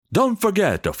Don't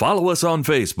forget to follow us on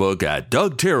Facebook at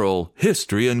Doug Terrell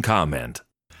History and Comment.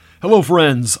 Hello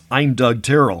friends, I'm Doug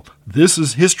Terrell. This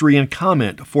is History and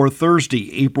Comment for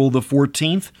Thursday, April the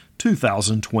 14th,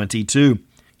 2022.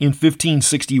 In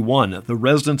 1561, the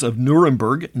residents of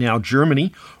Nuremberg, now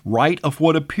Germany, write of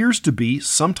what appears to be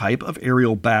some type of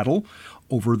aerial battle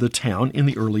over the town in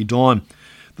the early dawn.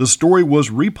 The story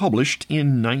was republished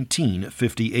in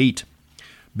 1958.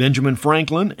 Benjamin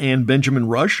Franklin and Benjamin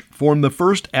Rush formed the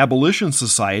first abolition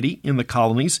society in the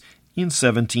colonies in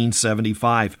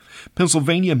 1775.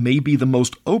 Pennsylvania may be the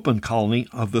most open colony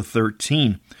of the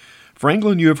 13.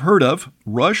 Franklin you have heard of.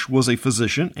 Rush was a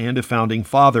physician and a founding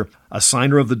father, a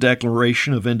signer of the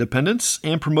Declaration of Independence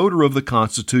and promoter of the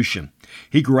Constitution.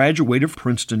 He graduated from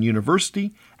Princeton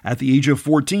University at the age of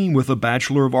 14 with a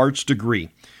Bachelor of Arts degree.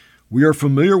 We are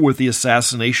familiar with the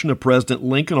assassination of President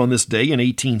Lincoln on this day in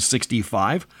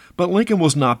 1865, but Lincoln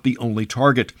was not the only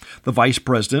target. The Vice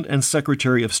President and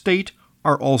Secretary of State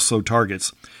are also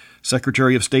targets.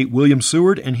 Secretary of State William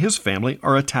Seward and his family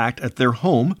are attacked at their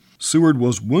home. Seward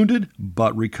was wounded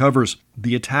but recovers.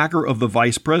 The attacker of the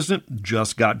Vice President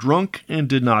just got drunk and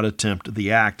did not attempt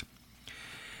the act.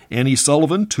 Annie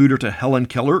Sullivan, tutor to Helen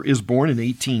Keller, is born in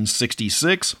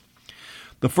 1866.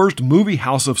 The first movie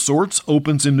house of sorts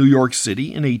opens in New York City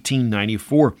in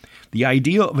 1894. The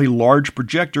idea of a large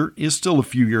projector is still a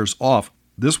few years off.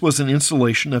 This was an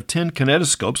installation of 10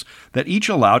 kinetoscopes that each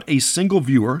allowed a single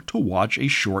viewer to watch a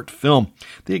short film.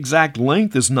 The exact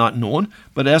length is not known,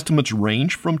 but estimates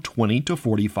range from 20 to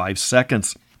 45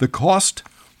 seconds. The cost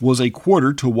was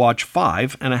 $0.25 to watch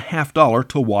 5 and $0.50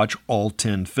 to watch all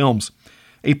 10 films.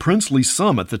 A princely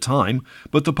sum at the time,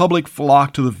 but the public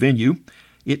flocked to the venue.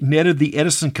 It netted the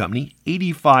Edison Company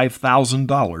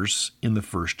 $85,000 in the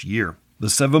first year. The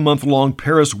 7-month-long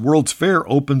Paris World's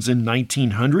Fair opens in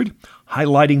 1900,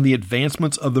 highlighting the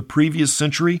advancements of the previous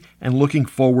century and looking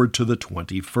forward to the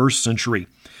 21st century.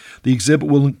 The exhibit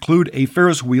will include a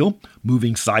Ferris wheel,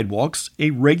 moving sidewalks,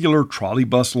 a regular trolley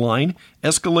bus line,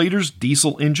 escalators,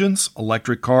 diesel engines,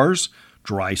 electric cars,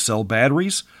 dry cell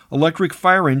batteries, electric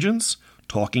fire engines,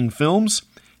 talking films,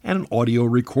 and an audio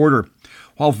recorder.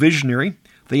 While visionary,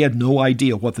 they had no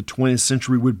idea what the 20th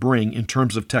century would bring in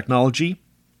terms of technology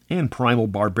and primal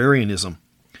barbarianism.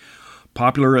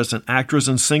 Popular as an actress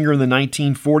and singer in the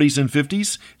 1940s and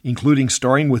 50s, including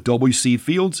starring with W.C.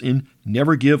 Fields in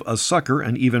Never Give a Sucker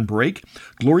an Even Break,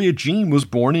 Gloria Jean was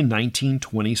born in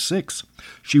 1926.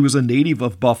 She was a native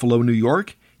of Buffalo, New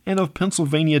York, and of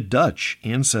Pennsylvania Dutch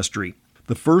ancestry.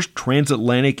 The first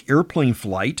transatlantic airplane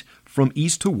flight from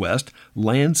east to west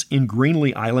lands in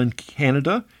Greenlee Island,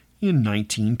 Canada, in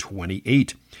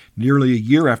 1928, nearly a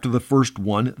year after the first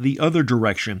one the other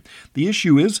direction. The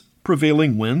issue is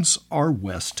prevailing winds are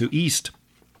west to east.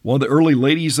 One of the early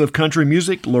ladies of country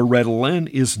music, Loretta Lynn,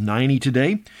 is 90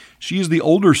 today. She is the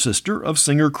older sister of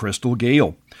singer Crystal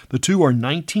Gayle. The two are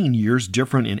 19 years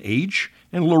different in age,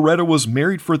 and Loretta was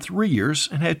married for 3 years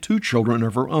and had 2 children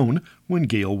of her own when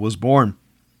Gayle was born.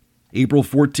 April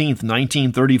 14th,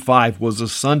 1935 was a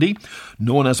Sunday,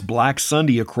 known as Black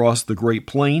Sunday across the Great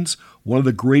Plains. One of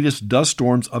the greatest dust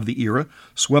storms of the era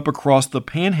swept across the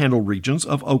panhandle regions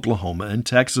of Oklahoma and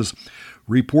Texas.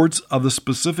 Reports of the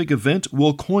specific event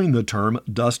will coin the term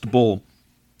Dust Bowl.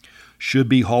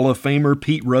 Should-be Hall of Famer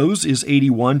Pete Rose is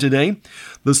 81 today.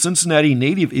 The Cincinnati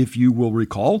native, if you will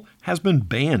recall, has been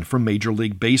banned from Major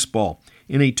League Baseball.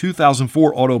 In a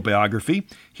 2004 autobiography,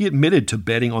 he admitted to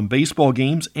betting on baseball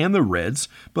games and the Reds,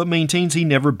 but maintains he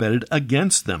never betted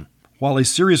against them. While a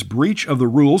serious breach of the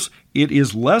rules, it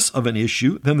is less of an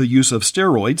issue than the use of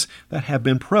steroids that have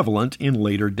been prevalent in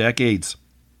later decades.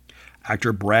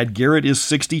 Actor Brad Garrett is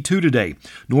 62 today.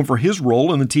 Known for his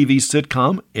role in the TV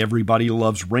sitcom Everybody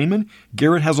Loves Raymond,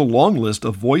 Garrett has a long list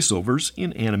of voiceovers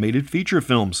in animated feature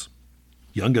films.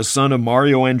 Youngest son of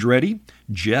Mario Andretti,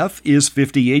 Jeff, is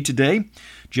 58 today.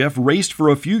 Jeff raced for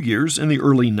a few years in the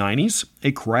early 90s.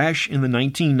 A crash in the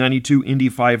 1992 Indy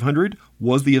 500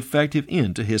 was the effective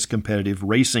end to his competitive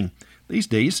racing. These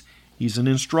days, he's an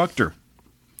instructor.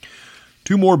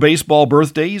 2 more baseball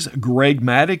birthdays. Greg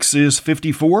Maddux is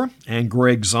 54 and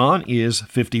Greg Zahn is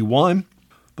 51.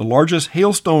 The largest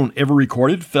hailstone ever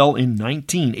recorded fell in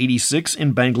 1986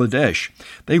 in Bangladesh.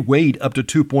 They weighed up to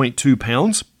 2.2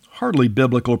 pounds. Hardly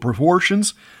biblical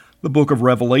proportions. The book of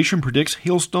Revelation predicts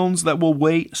hailstones that will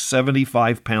weigh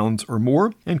 75 pounds or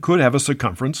more and could have a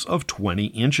circumference of 20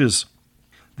 inches.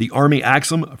 The Army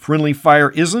axiom, friendly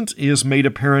fire isn't, is made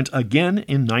apparent again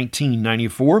in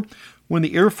 1994 when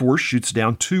the Air Force shoots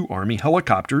down 2 Army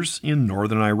helicopters in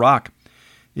northern Iraq.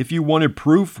 If you wanted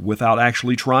proof without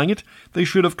actually trying it, they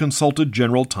should have consulted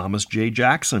General Thomas J.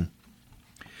 Jackson.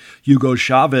 Hugo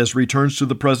Chavez returns to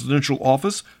the presidential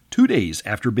office 2 days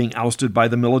after being ousted by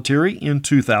the military in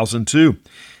 2002.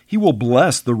 He will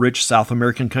bless the rich South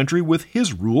American country with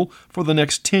his rule for the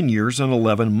next 10 years and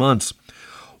 11 months.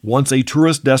 Once a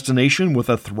tourist destination with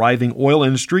a thriving oil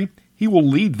industry, he will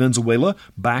lead Venezuela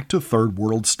back to third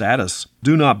world status.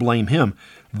 Do not blame him.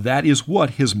 That is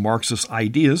what his Marxist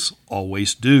ideas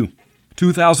always do.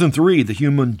 2003, the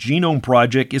Human Genome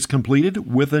Project is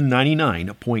completed with a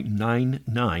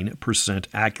 99.99%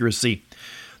 accuracy.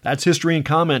 That's History and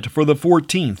Comment for the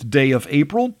 14th day of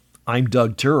April. I'm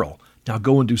Doug Terrell. Now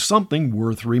go and do something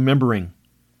worth remembering.